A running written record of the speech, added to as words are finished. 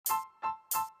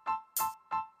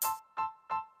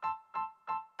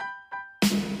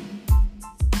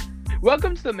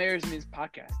Welcome to the Mayor's Memes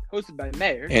podcast, hosted by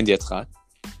Mayor and Yitzchak.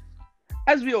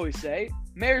 As we always say,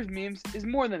 Mayor's Memes is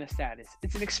more than a status,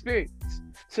 it's an experience.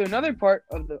 So another part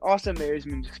of the awesome Mayor's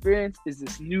Memes experience is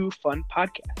this new fun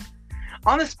podcast.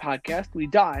 On this podcast, we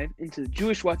dive into the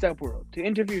Jewish WhatsApp world to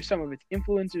interview some of its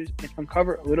influencers and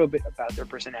uncover a little bit about their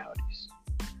personalities.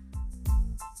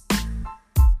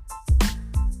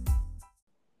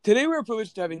 Today we are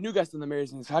privileged to have a new guest on the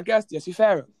Mayor's Memes podcast, Yossi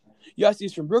Farro. Yossi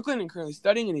is from Brooklyn and currently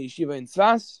studying in a yeshiva in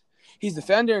Tzfas. He's the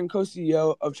founder and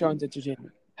co-CEO of Cholent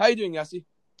Entertainment. How are you doing, Yossi?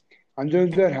 I'm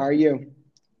doing good. How are you?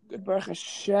 Good, Baruch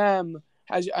Hashem.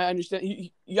 I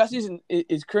understand, Yossi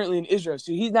is currently in Israel,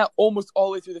 so he's now almost all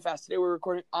the way through the fast. Today we're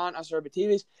recording on Asar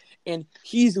B'Teves, and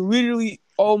he's literally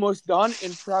almost done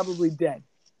and probably dead.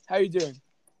 How are you doing?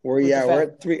 We're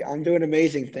at 3. I'm doing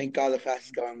amazing. Thank God the fast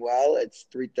is going well. It's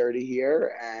 3:30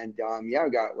 here, and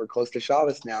we're close to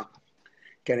Shabbos now.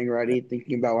 Getting ready,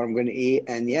 thinking about what I'm going to eat,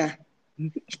 and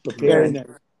just preparing.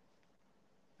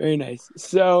 Very nice.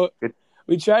 So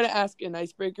we try to ask an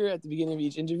icebreaker at the beginning of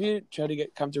each interview, try to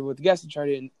get comfortable with the guests, and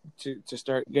try to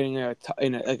start getting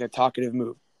in a talkative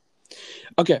mood.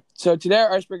 Okay, so today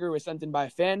our icebreaker was sent in by a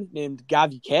fan named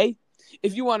Gavi K.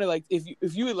 If you want to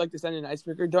if you would like to send in an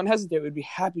icebreaker, don't hesitate. We'd be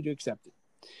happy to accept it.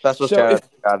 That's what's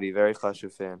Gavi, very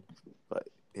Chashuv fan. But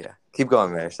yeah, keep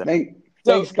going, man. Thanks,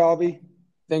 Gavi.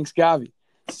 Thanks, Gavi.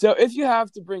 So if you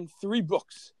have to bring 3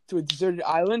 books to a deserted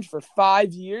island for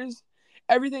 5 years,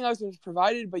 everything else is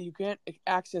provided, but you can't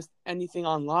access anything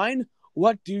online,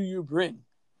 what do you bring?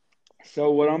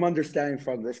 So what I'm understanding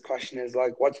from this question is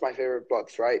what's my favorite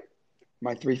books, right?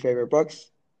 My 3 favorite books?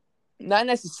 Not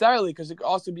necessarily, because it could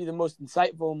also be the most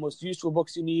insightful, most useful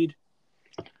books you need.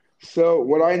 So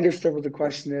what I understood with the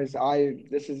question is,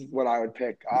 this is what I would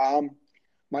pick.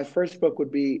 My first book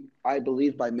would be, I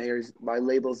believe, by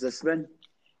Label Zisman.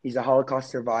 He's a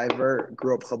Holocaust survivor,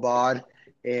 grew up Chabad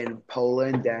in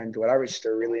Poland, and whatever. It's just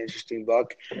a really interesting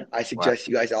book. I suggest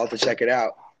you guys all to check it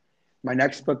out. My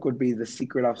next book would be The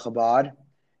Secret of Chabad.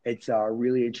 It's a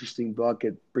really interesting book.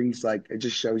 It brings it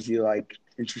just shows you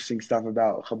interesting stuff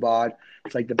about Chabad.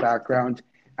 It's the background.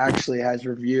 Actually, it has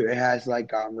reviews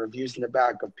in the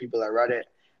back of people that read it.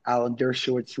 Alan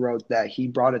Dershowitz wrote that he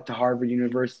brought it to Harvard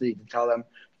University to tell them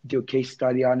to do a case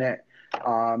study on it.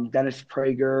 Dennis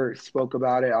Prager spoke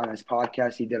about it on his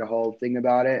podcast. He did a whole thing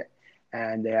about it.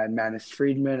 And they had Manis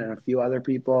Friedman and a few other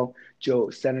people,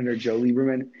 Senator Joe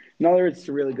Lieberman. In other words, it's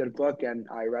a really good book, and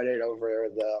I read it over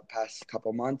the past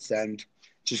couple months and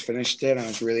just finished it, and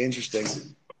it's really interesting.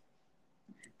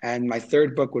 And my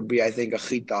third book would be, I think,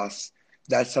 Achitas.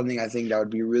 That's something I think that would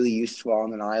be really useful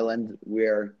on an island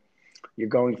where you're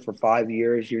going for 5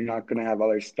 years. You're not going to have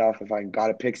other stuff. If I got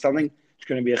to pick something, it's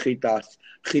going to be Achitas.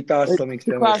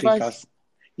 Achitas.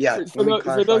 Yeah,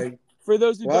 For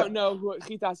those who don't know what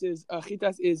Chitas is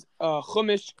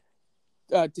Chumash,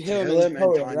 Tehillim, and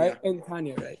Torah, right? And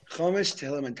Tanya, right? Chumash,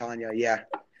 Tehillim, and Tanya, yeah.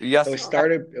 Yes.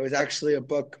 It was actually a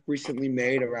book recently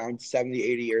made around 70,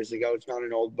 80 years ago. It's not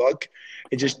an old book.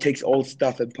 It just takes old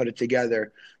stuff and put it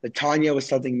together. The Tanya was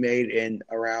something made in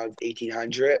around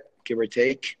 1800, give or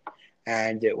take.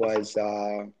 And it was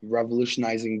a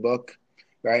revolutionizing book.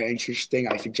 Very interesting.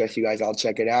 I suggest you guys all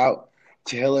check it out.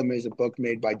 Tehillim is a book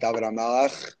made by David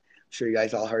HaMelech. I'm sure you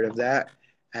guys all heard of that.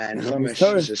 And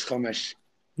Chumash is just Chumash.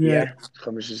 Yeah.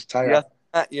 Chumash is Torah.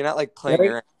 You're not playing around.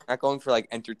 You're not going for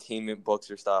entertainment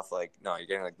books or stuff. No, you're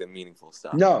getting the meaningful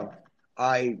stuff. No.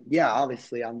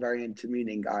 Obviously I'm very into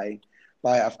meaning.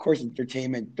 Of course,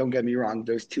 entertainment, don't get me wrong.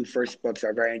 Those 2 first books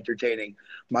are very entertaining.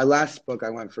 My last book, I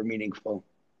went for meaningful.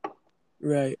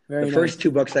 Right. The first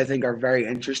 2 books I think are very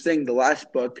interesting. The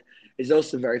last book is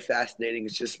also very fascinating.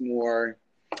 It's just more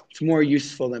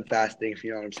useful than fascinating, if you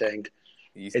know what I'm saying.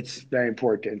 It's very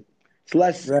important.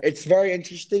 It's very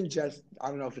interesting, just I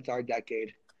don't know if it's our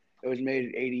decade. It was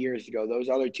made 80 years ago. Those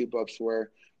other 2 books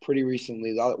were pretty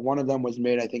recently. One of them was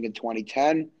made, I think, in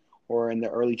 2010 or in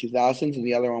the early 2000s, and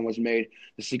the other one was made,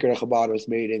 The Secret of Chabad was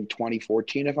made in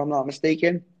 2014, if I'm not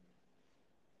mistaken.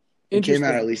 It came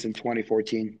out at least in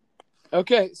 2014.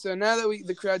 Okay, so now that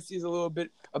the crowd sees a little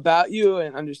bit about you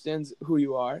and understands who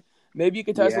you are, maybe you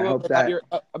could tell us a little bit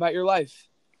about your life.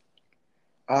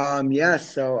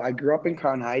 So I grew up in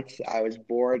Crown Heights. I was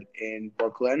born in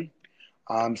Brooklyn.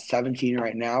 I'm 17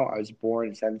 right now. I was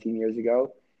born 17 years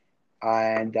ago.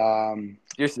 And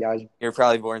you're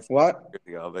probably born 17 years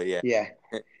ago, but yeah.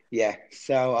 Yeah.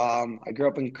 So I grew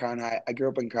up in Crown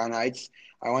Heights.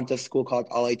 I went to a school called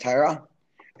Alei Torah.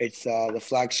 It's the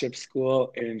flagship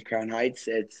school in Crown Heights.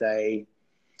 It's a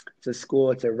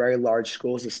school. It's a very large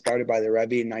school. It was started by the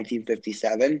Rebbe in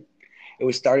 1957. It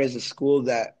was started as a school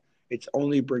that It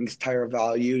only brings Torah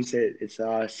values. It's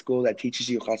a school that teaches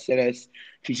you Chassidus,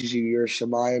 teaches you Yiras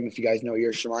Shamayim. If you guys know what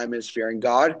Yiras Shamayim is, fearing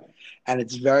God. And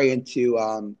it's very into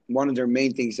one of their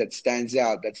main things that stands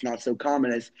out that's not so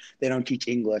common is they don't teach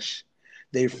English.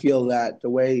 They feel that the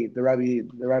way the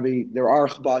Rebbe, there are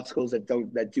Chabad schools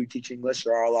that do teach English.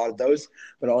 There are a lot of those,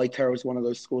 but Oli Torah was one of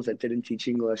those schools that didn't teach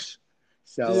English.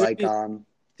 So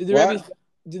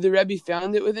did the Rebbe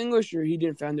found it with English, or he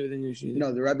didn't found it with English either?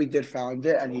 No, the Rebbe did found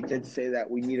it, and he did say that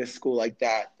we need a school like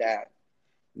that.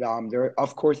 There,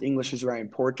 of course, English is very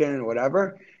important and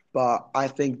whatever, but I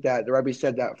think that the Rebbe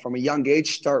said that from a young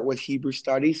age, start with Hebrew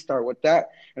studies, start with that,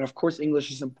 and of course,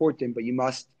 English is important, but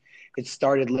it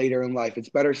started later in life. It's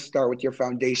better to start with your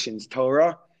foundations,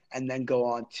 Torah, and then go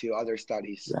on to other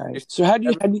studies. Right. So how do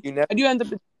you end up? How do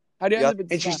you end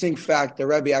up? Interesting fact: the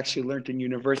Rebbe actually learned in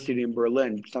university in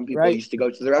Berlin. Some people used to go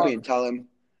to the Rebbe and tell him,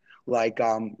 like,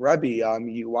 Rebbe,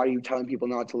 why are you telling people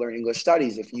not to learn English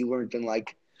studies? If you learned in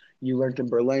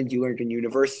Berlin, you learned in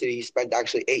university. He spent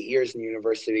actually 8 years in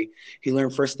university. He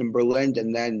learned first in Berlin,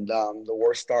 and then the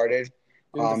war started.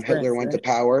 Hitler went to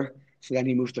power. So then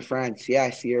he moved to France. Yeah, I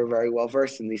see you're very well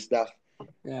versed in these stuff.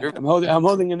 Yeah, I'm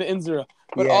holding in the Inzera.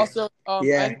 But also,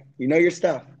 you know your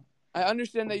stuff. I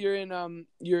understand that you're in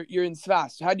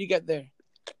Svas. So how do you get there?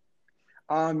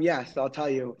 So I'll tell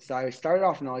you. So I started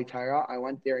off in Ali Taira. I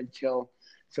went there in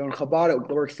Chabad it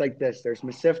works like this. There's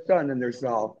Masifta and then there's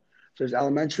Zal. So there's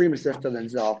elementary, Masifta, then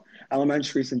Zal.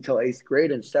 Elementary is until 8th grade.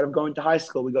 Instead of going to high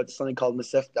school, we go to something called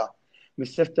Masifta.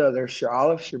 Masifta, there's Shir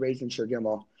Aleph, Shir Beis, and Shir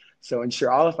Gimel. So in Shir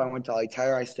Aleph, I went to Ali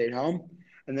Taira. I stayed home.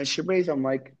 And then Shir Beis,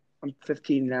 I'm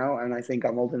 15 now, and I think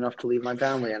I'm old enough to leave my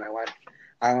family. And I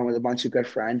went with a bunch of good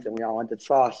friends, and we all went to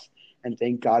Tzfas. And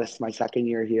thank God it's my second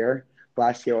year here.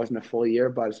 Last year wasn't a full year,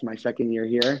 but it's my second year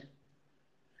here.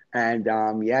 And,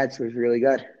 it was really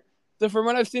good. So from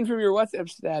what I've seen from your WhatsApp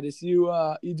status, you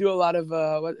do a lot of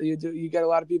you get a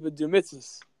lot of people do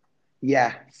mitzvahs.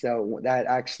 Yeah, so that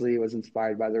actually was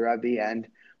inspired by the Rebbe and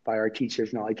by our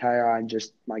teachers in Ali Taira and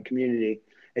just my community.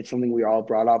 It's something we all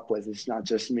brought up with. It's not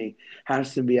just me.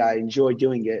 Has to be. I enjoy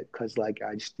doing it because, I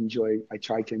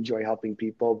try to enjoy helping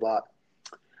people. But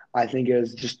I think it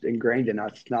was just ingrained in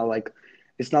us. It's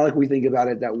not like we think about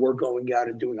it that we're going out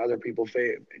and doing other people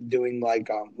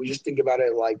we just think about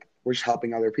it like we're just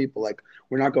helping other people. Like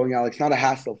we're not going out. It's not a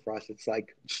hassle for us. It's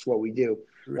like just what we do.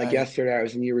 Right. Like yesterday, I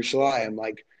was in Yerushalayim.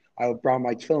 Like I brought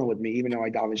my tefillin with me, even though I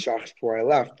davened shachar before I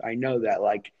left. I know that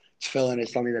tefillin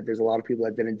is something that there's a lot of people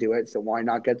that didn't do it. So why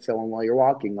not get tefillin while you're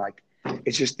walking?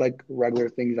 It's just like regular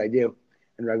things I do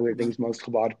and regular things most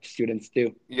Chabad students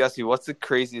do. Yossi, what's the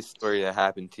craziest story that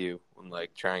happened to you when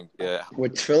trying to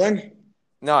with tefillin?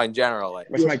 No, in general,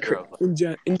 what's my in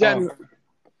general?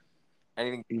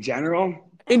 Anything in general?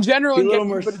 In general, and get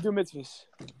people to do mitzvahs.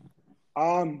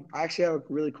 I actually have a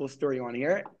really cool story. You want to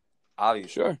hear it?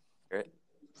 Obviously, sure.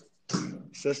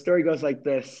 So the story goes like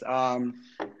this. I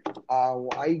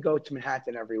go to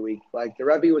Manhattan every week. Like the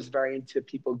Rebbe was very into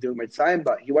people doing mitzvahs,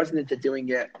 but he wasn't into doing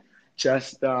it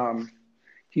just.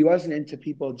 He wasn't into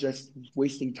people just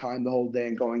wasting time the whole day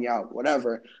and going out,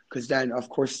 whatever. Because then, of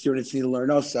course, students need to learn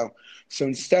also. So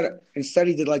instead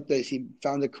he did like this. He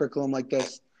found a curriculum like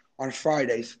this on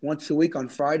Fridays. Once a week on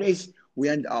Fridays, we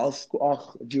end all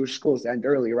Jewish schools end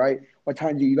early, right? What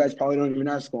time do you guys probably don't even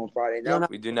have school on Friday? No,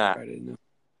 we do not. Friday, no.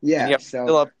 Yeah,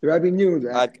 so the Rebbe knew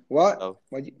that. What? Oh.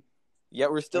 Yeah,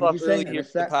 we're still up early here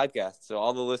for the podcast, so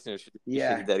all the listeners should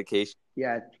appreciate the dedication.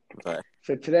 Yeah.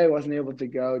 So today I wasn't able to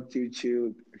go due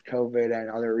to COVID and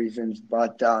other reasons,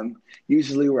 but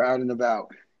usually we're out and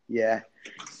about. Yeah.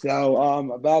 So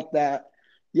about that,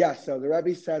 so the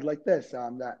Rebbe said like this,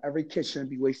 that every kid shouldn't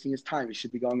be wasting his time. He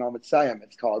should be going on Mitzayim.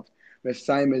 It's called.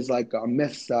 Mitzayim is like a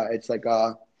mifsa. It's like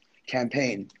a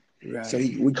campaign. Right. So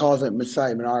we call it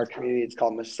Mitzayim. In our community, it's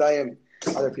called Mitzayim.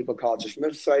 Other people call it just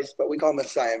mitzvahs, but we call it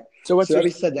Mitzayim. So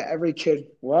Rebbe said that every kid,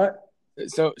 what?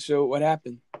 So what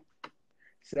happened?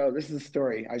 So this is the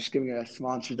story. I was just giving a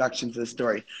small introduction to the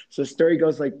story. So the story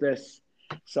goes like this.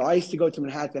 So I used to go to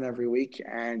Manhattan every week,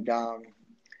 and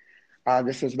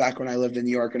this was back when I lived in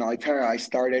New York and Ali Taira. I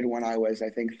started when I was,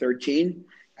 I think, 13,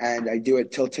 and I do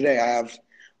it till today. I have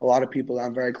a lot of people that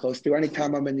I'm very close to.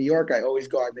 Anytime I'm in New York, I always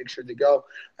go. I make sure to go.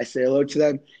 I say hello to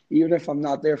them. Even if I'm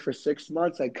not there for 6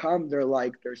 months, I come. They're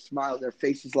smile, their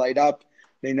faces light up.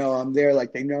 They know I'm there,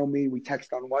 like they know me. We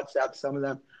text on WhatsApp, some of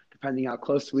them, depending how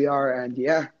close we are. And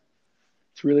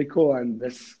it's really cool. And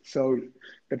so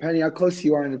depending how close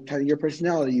you are and depending on your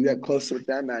personality, you get close with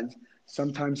them. And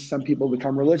sometimes some people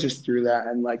become religious through that.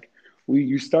 And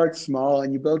you start small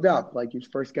and you build up. You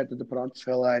first get them to put on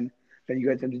tefillah and then you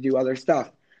get them to do other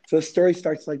stuff. So the story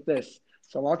starts like this.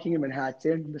 So I'm walking in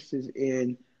Manhattan. This is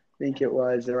in, I think it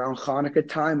was around Hanukkah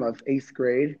time of 8th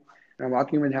grade. And I'm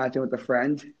walking in Manhattan with a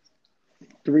friend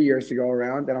 3 years ago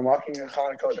around. And I'm walking in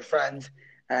Hanukkah with a friend.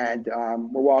 And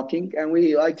we're walking and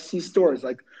we like see stores.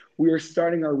 Like we were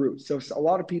starting our route. So a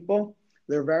lot of people,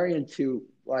 they're very into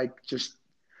like just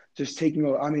taking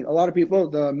over. I mean, a lot of people,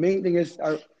 the main thing is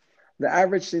the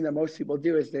average thing that most people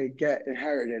do is they get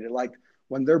inherited. Like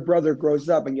when their brother grows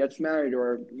up and gets married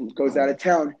or goes out of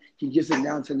town, he gives it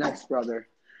down to the next brother.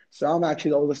 So I'm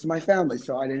actually the oldest in my family,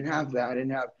 so I didn't have that.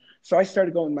 So I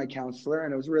started going to my counselor,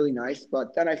 and it was really nice.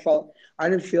 But then I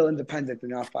didn't feel independent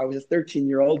enough. I was a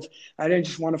 13-year-old. I didn't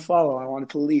just want to follow. I wanted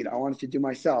to lead. I wanted to do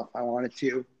myself.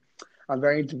 I'm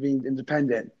very into being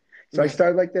independent. So I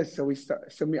started like this. I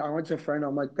went to a friend.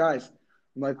 I'm like, guys,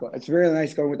 well, it's really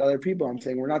nice going with other people. I'm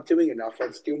saying we're not doing enough.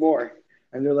 Let's do more.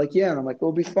 And they're like, yeah. And I'm like,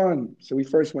 it'll be fun. So we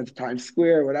first went to Times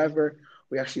Square, whatever.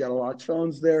 We actually got a lot of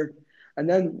phones there. And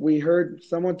then we heard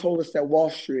someone told us that Wall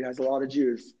Street has a lot of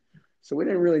Jews. So we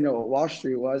didn't really know what Wall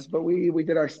Street was, but we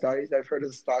did our studies. I've heard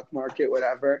of the stock market,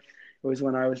 whatever. It was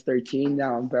when I was 13.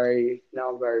 Now I'm very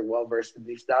well versed in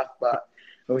these stuff. But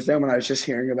it was then when I was just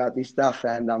hearing about these stuff,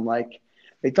 and I'm like,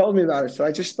 they told me about it. So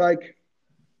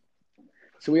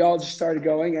we all just started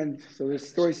going, and so the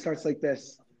story starts like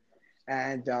this.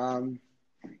 And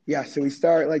so we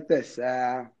start like this.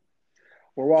 We're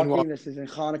walking. This is in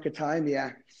Hanukkah time.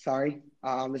 Yeah, sorry.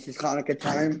 This is Hanukkah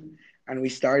time, and we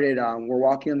started. We're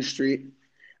walking on the street,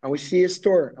 and we see a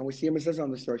store, and we see a mezuzah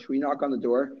on the store. So we knock on the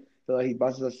door. So he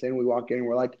buzzes us in. We walk in, and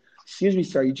we're like, "Excuse me,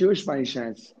 sir, are you Jewish by any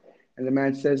chance?" And the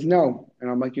man says, "No." And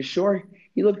I'm like, "You sure?"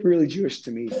 He looked really Jewish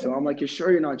to me. So I'm like, "You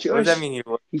sure you're not Jewish?" What does that mean?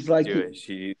 He's like, Jewish.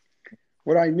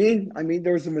 what I mean,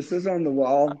 there was a mezuzah on the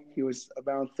wall. He was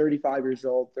about 35 years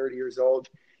old, 30 years old.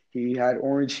 He had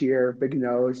orange hair, big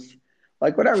nose,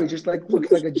 like whatever. He just like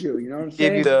looked like a Jew. You know what I'm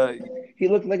saying? He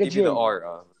looked like a Jew. Gave you the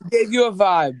aura. Gave you a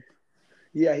vibe.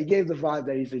 Yeah, he gave the vibe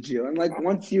that he's a Jew. And like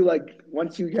once you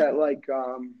get like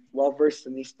well versed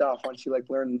in these stuff, once you like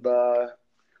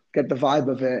get the vibe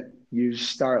of it, you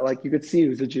start like you could see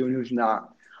who's a Jew and who's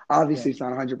not. Obviously, it's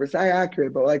not 100%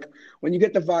 accurate, but like when you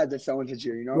get the vibe that someone's a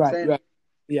Jew, you know what I'm saying? Right.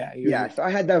 Yeah. So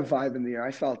I had that vibe in the air.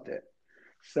 I felt it.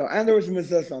 So, and there was a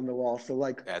mezuzah on the wall. So,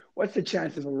 like, what's the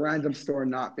chances of a random store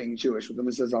not being Jewish with a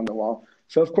mezuzah on the wall?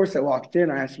 So, of course, I walked in.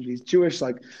 I asked him if he's Jewish.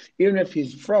 Like, even if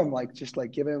he's from, like, just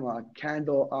like give him a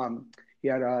candle. He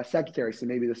had a secretary, so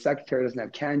maybe the secretary doesn't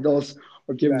have candles,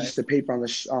 or give him just a paper on the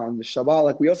Shabbat.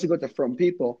 Like, we also go to from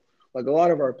people. Like, a lot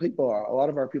of our people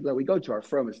that we go to are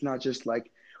from. It's not just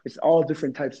like it's all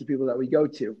different types of people that we go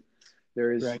to.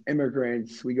 There's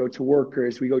immigrants, we go to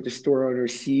workers, we go to store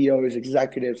owners, CEOs,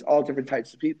 executives, all different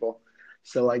types of people.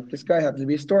 So like this guy happens to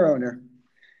be a store owner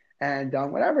and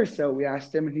whatever. So we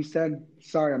asked him and he said,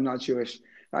 sorry, I'm not Jewish.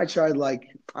 I felt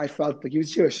like he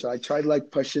was Jewish. So I tried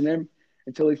like pushing him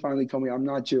until he finally told me I'm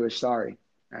not Jewish. Sorry.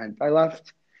 And I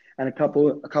left and a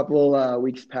couple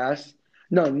weeks passed.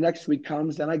 No, the next week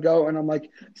comes and I go and I'm like,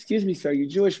 excuse me, sir, are you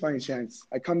Jewish by any chance?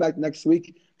 I come back next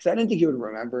week. Because I didn't think he would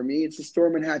remember me. It's a store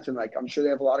in Manhattan. Like, I'm sure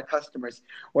they have a lot of customers.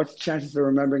 What's the chances of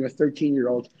remembering a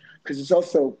 13-year-old? Because it's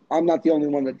also, I'm not the only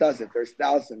one that does it. There's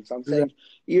thousands. So I'm saying,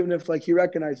 even if like he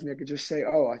recognized me, I could just say,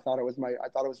 oh, I thought it was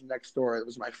next door. It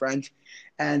was my friend.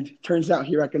 And turns out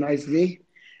he recognized me.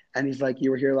 And he's like, you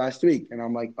were here last week. And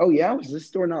I'm like, oh yeah, was this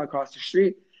store not across the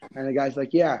street? And the guy's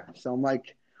like, yeah. So I'm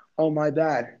like, oh, my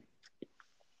bad.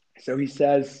 So he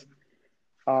says,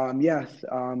 yes,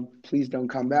 please don't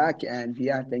come back. And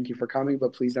yeah, thank you for coming,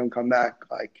 but please don't come back.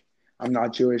 Like, I'm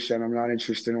not Jewish and I'm not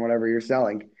interested in whatever you're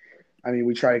selling. I mean,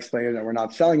 we try to explain that we're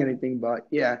not selling anything, but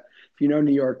yeah, if you know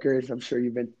New Yorkers, I'm sure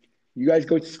you guys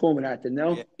go to school in Manhattan,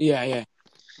 no? Yeah.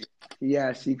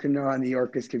 Yeah, so you can know how New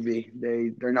Yorkers can be.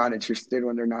 They're not interested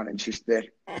when they're not interested.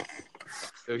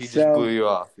 So he just blew you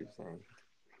off, you're saying?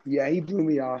 Yeah, he blew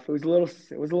me off. It was a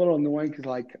little annoying because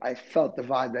like I felt the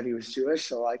vibe that he was Jewish,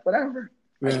 so like whatever.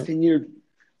 I continued.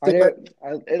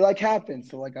 It like happened,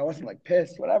 so like I wasn't like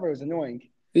pissed. Whatever, it was annoying.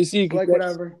 You see, so, like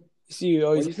whatever. You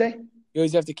always. What do you say? You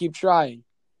always have to keep trying.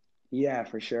 Yeah,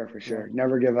 for sure.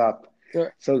 Never give up.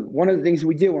 Sure. So one of the things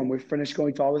we do when we finish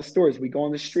going to all the stores, we go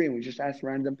on the street and we just ask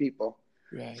random people.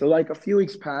 Right. So like a few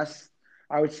weeks pass,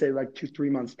 I would say like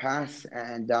 2-3 months pass,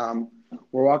 and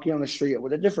we're walking on the street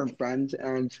with a different friend,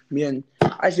 and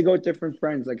I used to go with different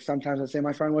friends. Like sometimes I say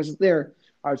my friend wasn't there,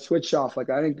 I would switch off. Like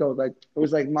I didn't go. Like it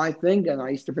was like my thing, and I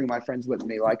used to bring my friends with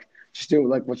me. Like just do it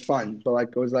like what's fun. But like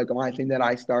it was like my thing that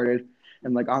I started,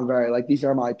 and like I'm very like these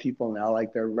are my people now.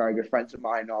 Like they're very good friends of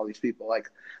mine. All these people. Like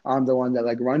I'm the one that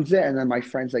like runs it, and then my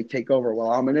friends like take over. While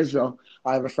I'm in Israel,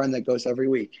 I have a friend that goes every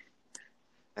week.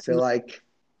 So like.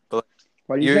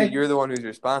 What do you say? You're the one who's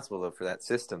responsible though for that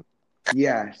system.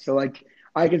 Yeah. So like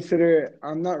I consider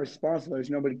I'm not responsible. There's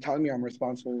nobody telling me I'm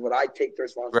responsible, but I take the Right.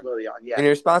 responsibility on. Yeah. And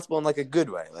you're responsible in like a good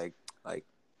way, like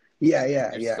Yeah.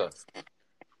 you're Yeah. supposed.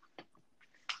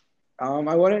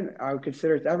 I wouldn't. I would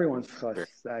consider it's everyone's chus Sure.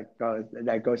 that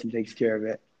goes and takes care of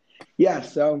it. Yeah.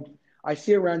 So I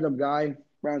see a random guy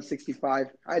around 65.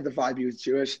 I had the vibe he was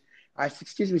Jewish. I said,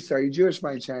 "Excuse me, sir, are you Jewish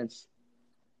by any chance?"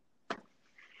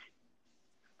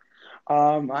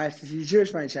 I asked, "Is he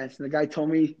Jewish by any chance?" And the guy told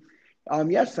me,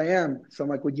 "Yes, I am." So I'm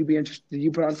like, "Would you be interested? Did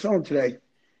you put on film today?"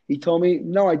 He told me,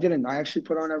 "No, I didn't. I actually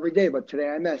put on every day, but today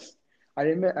I missed. I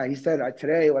didn't. He said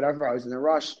today, whatever. I was in a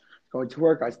rush going to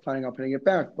work. I was planning on putting it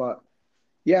back, but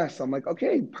yeah." So I'm like,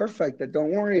 "Okay, perfect.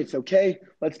 Don't worry, it's okay.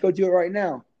 Let's go do it right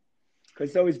now."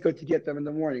 Because it's always good to get them in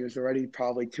the morning. It was already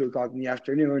probably 2 o'clock in the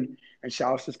afternoon, and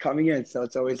Shabbos is coming in, so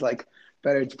it's always like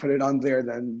better to put it on there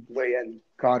than wait and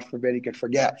God forbid he could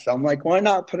forget. So I'm like, why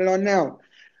not put it on now?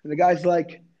 And the guy's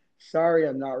like, sorry,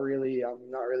 I'm not really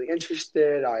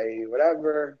interested. I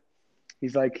whatever.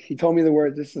 He's like, he told me the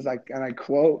word. This is like, and I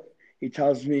quote. He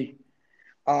tells me,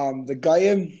 the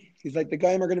Goyim. He's like, the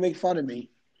Goyim are gonna make fun of me.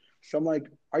 So I'm like,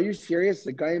 are you serious?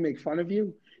 The Goyim make fun of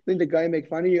you? I think the guy make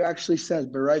fun of you actually says,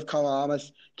 "B'rayv kol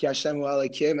ha'amas ki Hashem hu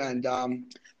Elokim," and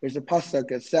there's a pasuk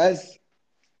that says,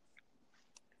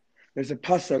 there's a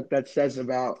pasuk that says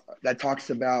about that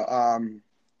talks about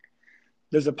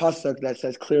there's a pasuk that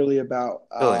says clearly about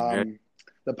Right?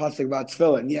 the pasuk about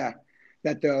tefillin, yeah,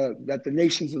 that the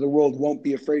nations of the world won't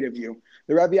be afraid of you.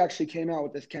 The Rebbe actually came out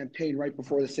with this campaign right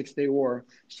before the 6 Day War.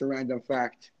 Just a random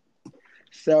fact.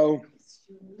 So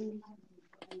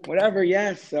whatever,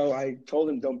 yeah. So I told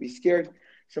him, don't be scared.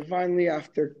 So finally,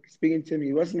 after speaking to him,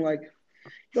 he wasn't like,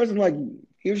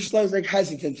 he was just like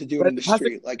hesitant to do it But in the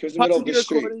street. Like it was the middle of the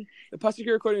street. The pasuk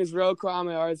you're recording is Ro Kol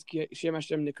Amei Haaretz Ki Shem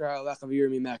Hashem Nikra Alecha V'Yir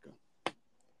Mimeka.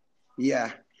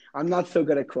 Yeah. I'm not so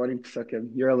good at quoting psukim.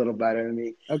 You're a little better than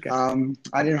me. Okay.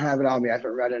 I didn't have it on me. I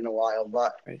haven't read it in a while,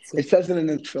 but Right, so, it says it in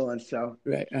the Tefillin. So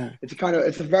right.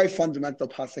 it's a very fundamental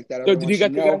pasuk that So everyone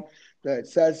should know. That it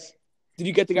says did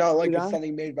you get the it's guy? not like it's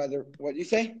something made by the. What do you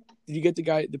say? Did you get the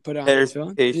guy to put on There's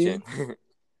the patient.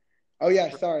 Oh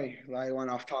yeah, sorry, I went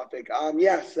off topic.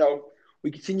 Yeah, so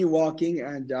we continue walking,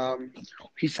 and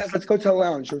he says, "Let's go to the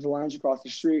lounge." There's a lounge across the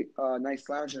street, nice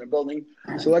lounge in a building.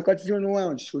 So like, let's do it in the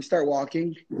lounge. So we start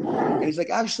walking, and he's like,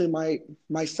 "Actually,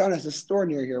 my son has a store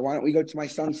near here. Why don't we go to my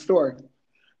son's store?"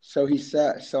 So he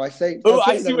said. So I say, "Oh,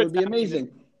 "Okay, I see that would be happening.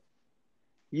 amazing."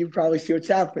 You probably see what's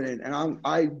happening, and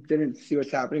I didn't see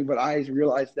what's happening, but I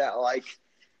realized that like.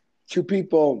 Two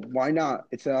people, why not?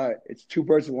 It's two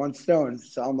birds with one stone.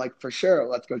 So I'm like, for sure,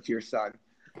 let's go to your son.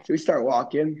 So we start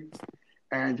walking,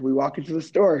 and we walk into the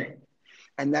store,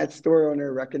 and that store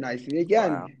owner recognized me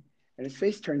again, Wow. and his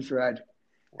face turns red,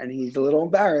 and he's a little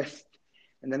embarrassed,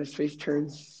 and then his face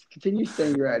continues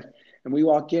staying red, and we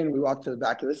walk to the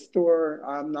back of the store.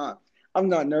 I'm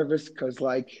not nervous because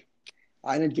like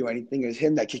I didn't do anything. It was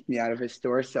him that kicked me out of his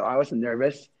store, so I wasn't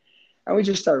nervous. And we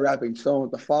just start wrapping tefillin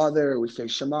with the father. We say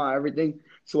Shema, everything.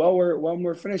 So while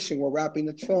we're finishing, we're wrapping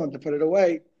the tefillin to put it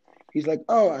away. He's like,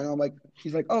 oh, and I'm like,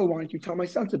 he's like, oh, why don't you tell my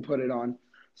son to put it on?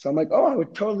 So I'm like, oh, I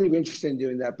would totally be interested in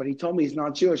doing that. But he told me he's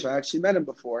not Jewish. I actually met him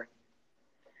before.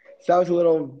 So that was a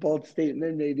little bold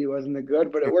statement. Maybe it wasn't a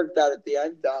good, but it worked out at the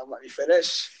end. Let me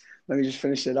finish. Let me just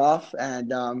finish it off.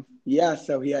 And yeah,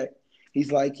 so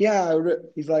he's like, yeah,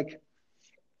 he's like,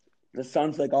 the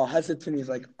son's like all hesitant. He's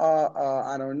like,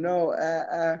 I don't know.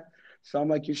 So I'm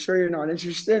like, you sure you're not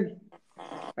interested?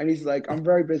 And he's like, I'm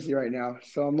very busy right now.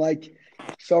 So I'm like,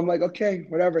 okay,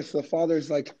 whatever. So the father's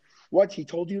like, what? He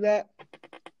told you that?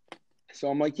 So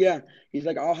I'm like, yeah. He's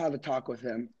like, I'll have a talk with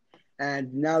him.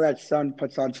 And now that son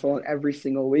puts on tefillin every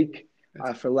single week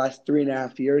for the last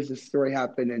 3.5 years. This story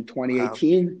happened in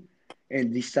 2018, wow.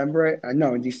 In December,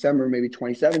 maybe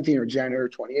 2017 or January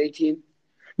 2018.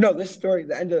 No, this story,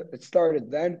 it started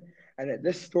then. And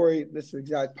this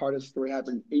exact part of the story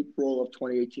happened in April of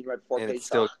 2018, right before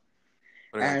Pesach.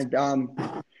 And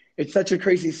it's such a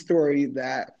crazy story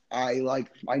that I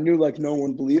knew like no one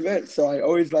would believe it. So I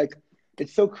always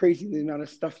it's so crazy the amount of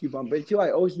stuff you bump into.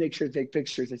 I always make sure to take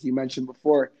pictures, as you mentioned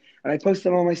before, and I post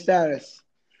them on my status.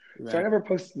 Right. So I never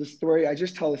posted the story. I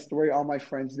just tell the story. All my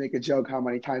friends make a joke how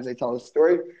many times I tell the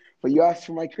story. But you asked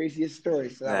for my craziest story,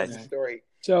 so that was the story.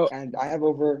 So, and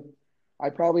I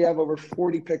probably have over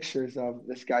 40 pictures of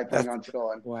this guy putting on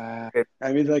tefillin. Wow.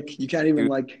 I mean, you can't even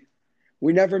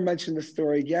we never mentioned the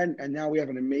story again, and now we have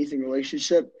an amazing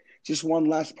relationship. Just one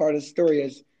last part of the story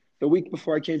is the week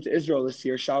before I came to Israel this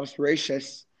year, Shabbos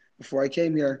Bereshis, before I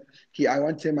came here, I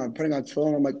went to him, I'm putting on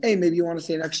tefillin, I'm like, hey, maybe you want to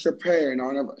say an extra prayer in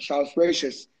honor of Shabbos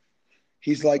Bereshis.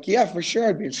 He's like, yeah, for sure,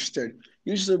 I'd be interested.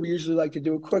 We usually like to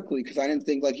do it quickly because I didn't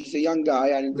think like he's a young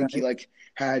guy. I didn't think he Right. like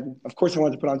had. Of course, I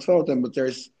wanted to put on 12 of them, but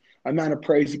there's amount of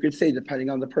praise you could say depending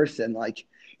on the person. Like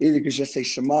either you could just say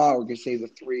Shema, or you could say you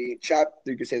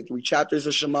could say the 3 chapters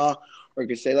of Shema, or you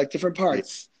could say like different Yeah.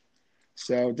 parts.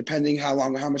 So depending how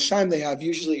much time they have,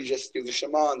 usually you just do the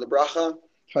Shema and the bracha,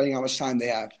 depending how much time they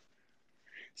have.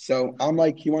 So I'm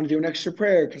like, you want to do an extra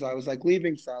prayer? Because I was like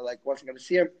leaving, so I like wasn't going to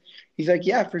see him. He's like,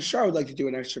 yeah, for sure, I would like to do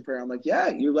an extra prayer. I'm like, yeah,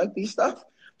 you like these stuff?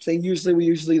 I'm saying we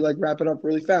usually like wrap it up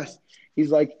really fast.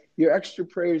 He's like, your extra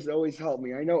prayers always help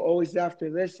me. I know always after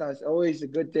this, I was always a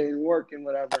good day in work and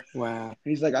whatever. Wow. And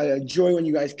he's like, I enjoy when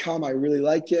you guys come. I really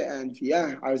like it. And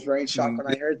yeah, I was very in shock when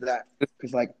I Yeah. heard that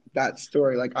because like that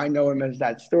story, like I know him as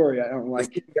that story. I don't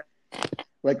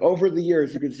like over the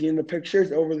years, you can see in the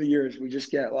pictures, over the years, we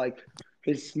just get like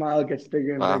his smile gets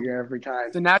bigger and Wow. bigger every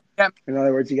time. So now, In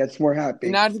other words, he gets more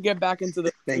happy. to get back into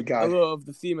a Thank God. little of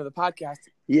the theme of the podcast.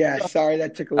 Yeah, sorry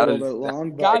that took a That little was bit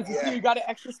long, but Guys, yeah. you got it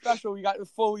extra special. We got the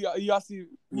full Yossi.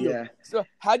 Yeah. So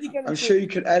how do you get I'm into? sure you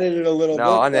could edit it a little no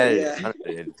bit, but unedited. yeah.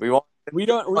 Unedited. We want We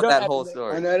don't that edit whole it.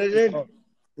 story. Unedited?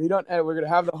 We don't edit. We're gonna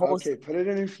have the whole. Okay, put it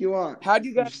in if you want. How do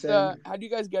you I'm guys? saying- How do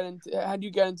you guys get into? How do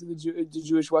you get into the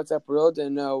Jewish WhatsApp world?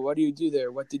 And what do you do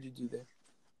there? What did you do there?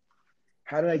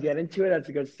 How did I get into it? That's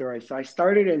a good story. So I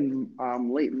started in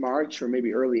late March or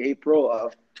maybe early April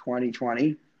of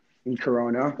 2020 in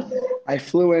Corona. I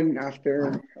flew in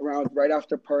right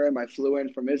after Purim. I flew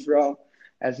in from Israel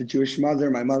as a Jewish mother.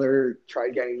 My mother tried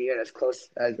getting me in as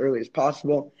early as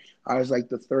possible. I was like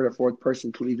the third or fourth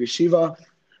person to leave yeshiva.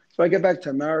 So I get back to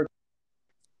America.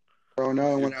 Corona,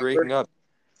 You're whenever. breaking up.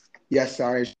 Yes,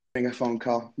 sorry, I was getting a phone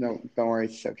call. No, don't worry,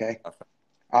 it's okay.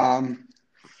 You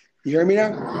hear me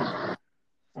now?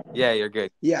 Yeah, you're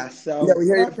good. Yeah, so Yeah, we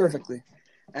hear you whatever. perfectly.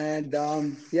 And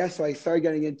yeah, so I started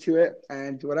getting into it,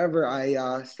 and whatever.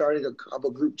 I started a couple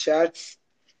group chats,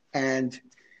 and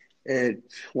it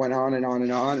went on and on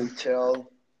and on until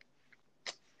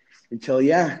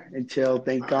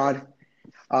thank God.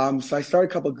 So I started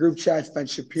a couple group chats, Ben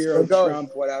Shapiro,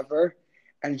 Trump, whatever,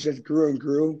 and it just grew and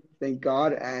grew. Thank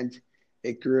God, and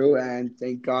it grew, and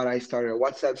thank God I started a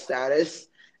WhatsApp status,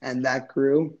 and that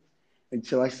grew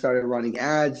until I started running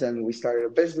ads, and we started a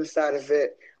business out of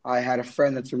it. I had a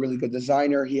friend that's a really good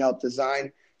designer. He helped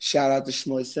design. Shout out to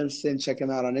Shmuley Simpson. Check him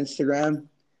out on Instagram.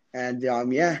 And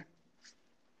yeah.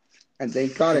 And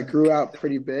thank God it grew out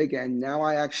pretty big. And now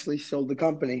I actually sold the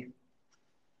company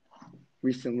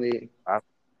recently.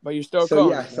 But you're still so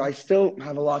yeah, so I still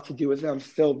have a lot to do with it. I'm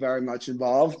still very much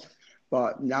involved.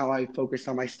 But now I focus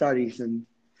on my studies, and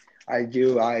I'm in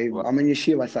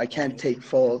yeshiva, so I can't take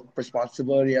full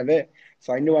responsibility of it.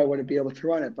 So I knew I wouldn't be able to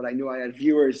run it, but I knew I had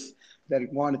viewers that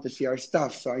wanted to see our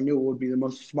stuff. So I knew it would be the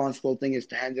most responsible thing is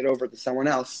to hand it over to someone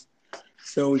else.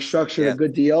 So we structured a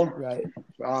good deal. Right.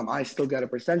 I still get a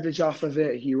percentage off of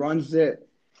it. He runs it.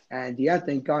 And yeah,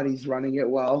 thank God he's running it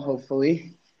well,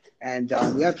 hopefully. And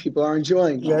yeah, people are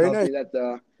enjoying. He tells me that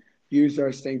the views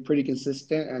are staying pretty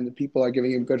consistent and the people are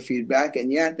giving him good feedback. And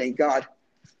yeah, thank God.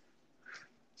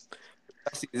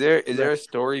 Is there a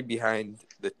story behind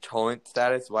the Cholent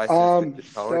status? Why the Cholent?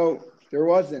 So there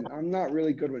wasn't. I'm not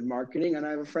really good with marketing, and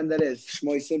I have a friend that is,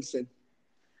 Shmuley Simpson.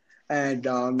 And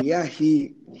yeah,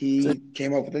 he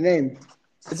came up with the name.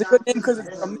 It's a good name because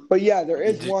But yeah, there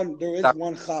is one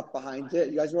chop behind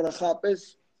it. You guys know what a chop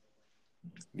is?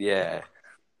 Yeah.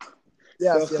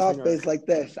 So chop is like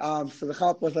this. So the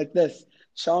chop was like this.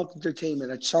 Cholent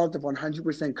Entertainment, a Cholent of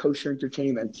 100% kosher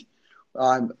entertainment.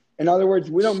 In other words,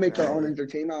 we don't make our own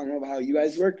entertainment. I don't know how you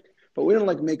guys work, but we don't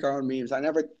like make our own memes. I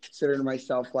never considered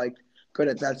myself like good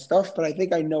at that stuff, but I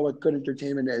think I know what good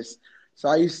entertainment is. So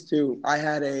I just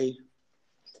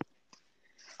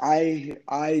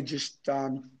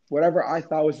whatever I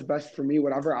thought was the best for me,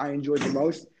 whatever I enjoyed the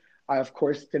most. I of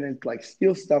course didn't like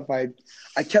steal stuff. I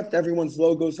kept everyone's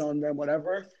logos on them,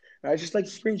 whatever. And I just like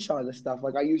screenshot the stuff.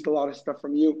 Like I used a lot of stuff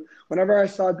from you. Whenever I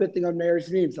saw a good thing on Mayor's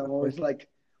memes, I'm always like,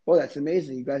 "Oh, that's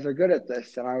amazing! You guys are good at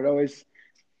this." And I always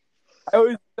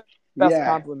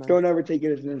compliment. Don't ever take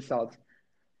it as an insult.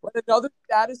 When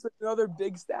another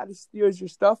big status steals your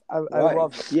stuff, I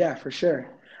love it. Yeah, for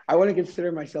sure. I wouldn't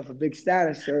consider myself a big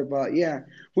statuser, but yeah,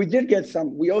 we did get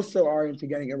some. We also are into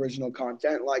getting original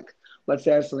content. Like, let's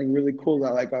say I have something really cool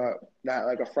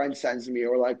that a friend sends me,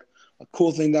 or like a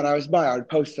cool thing that I was by, I would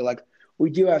post it. Like, we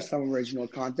do have some original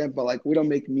content, but like we don't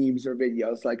make memes or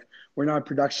videos. Like, we're not a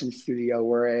production studio.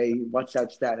 We're a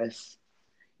WhatsApp status.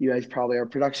 You guys probably are a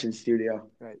production studio.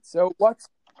 Right. So what's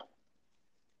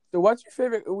So, what's your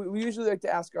favorite? We usually like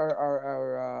to ask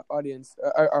our audience,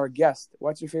 our guest,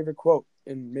 what's your favorite quote,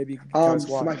 and maybe you can tell us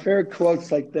why. So my favorite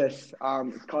quote's like this.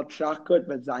 It's called "Shach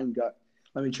but Zayin gut."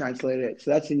 Let me translate it.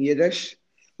 So that's in Yiddish.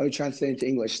 Let me translate it into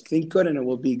English. Think good and it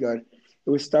will be good. It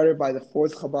was started by the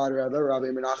fourth Chabad Rebbe, Rabbi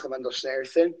Menachem Mendel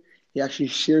Schneerson. He actually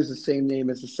shares the same name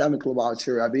as the seventh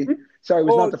Lubavitcher Rebbe. Sorry, it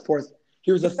was not the fourth.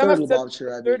 He was the third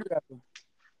Lubavitcher Rebbe.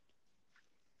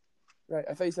 Right,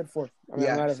 I thought you said fourth.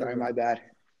 Sorry, my bad.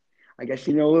 I guess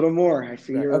you know a little more. I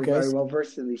see you're very well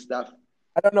versed in these stuff.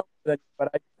 I don't know, but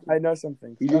I know some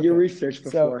things. You did your research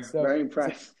before. Very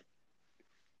impressed.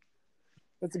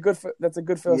 That's a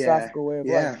good philosophical way of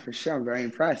life. Yeah, for sure. I'm very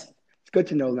impressed. It's good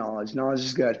to know knowledge. Knowledge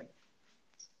is good.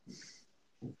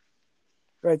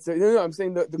 Right. So no, I'm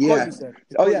saying the quote you said.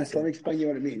 So let me explain you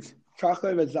what it means.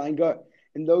 Chocolate with Zayin.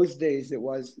 In those days, it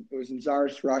was in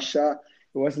Tsarist Russia.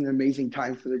 It wasn't an amazing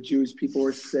time for the Jews. People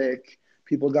were sick.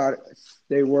 They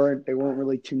weren't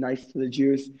really too nice to the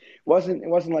Jews. It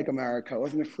wasn't like America. It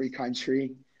wasn't a free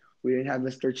country. We didn't have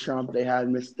Mr. Trump. They had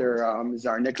Mr.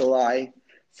 Tsar Nikolai.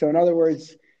 So in other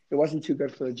words, it wasn't too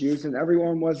good for the Jews, and they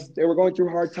were going through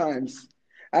hard times.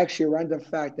 Actually, a random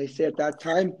fact, they say at that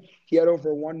time he had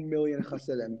over 1 million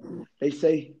Hasidim. They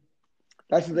say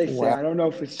that's what they say. I don't know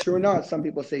if it's true or not. Some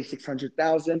people say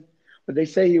 600,000, but they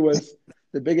say he was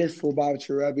the biggest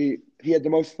Lubavitcher Rebbe. He had the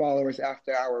most followers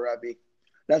after our Rebbe.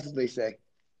 That's what they say.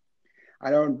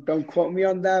 Don't quote me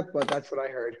on that, but that's what I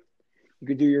heard. You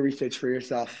could do your research for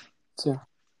yourself.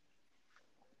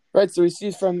 Right, so we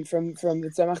see from the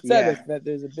Tzemach Tzedek that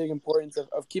there's a big importance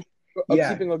of keeping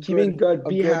good.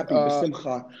 Be happy.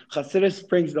 B'simcha. Chassidus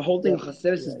brings the whole thing of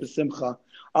Chassidus is b'simcha.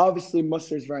 Obviously,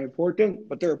 Musar is very important,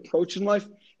 but their approach in life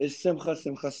is simcha,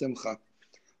 simcha, simcha.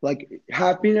 Like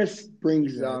happiness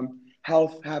brings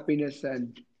health, happiness,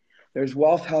 and there's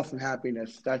wealth, health, and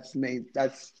happiness. That's main.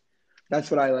 That's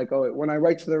what I like. Oh, when I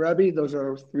write to the Rebbe, those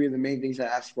are three of the main things I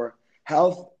ask for: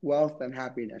 health, wealth, and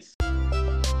happiness.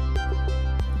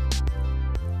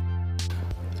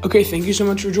 Okay, thank you so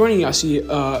much for joining, Yossi.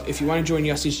 If you want to join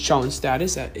Yossi's Cholent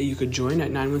status, you could join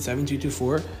at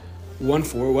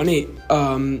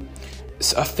 917-224-1418.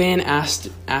 A fan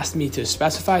asked me to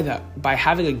specify that by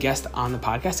having a guest on the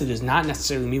podcast, it does not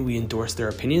necessarily mean we endorse their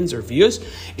opinions or views.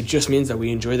 It just means that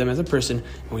we enjoy them as a person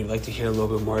and we'd like to hear a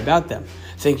little bit more about them.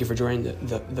 Thank you for joining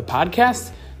the podcast.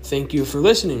 Thank you for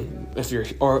listening. If you're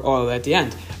or at the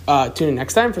end, tune in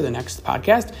next time for the next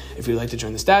podcast. If you'd like to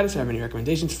join the status or have any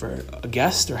recommendations for a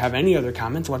guest or have any other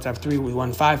comments, WhatsApp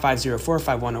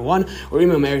 315-504-5101 or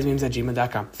email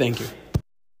marysmemes@gmail.com. Thank you.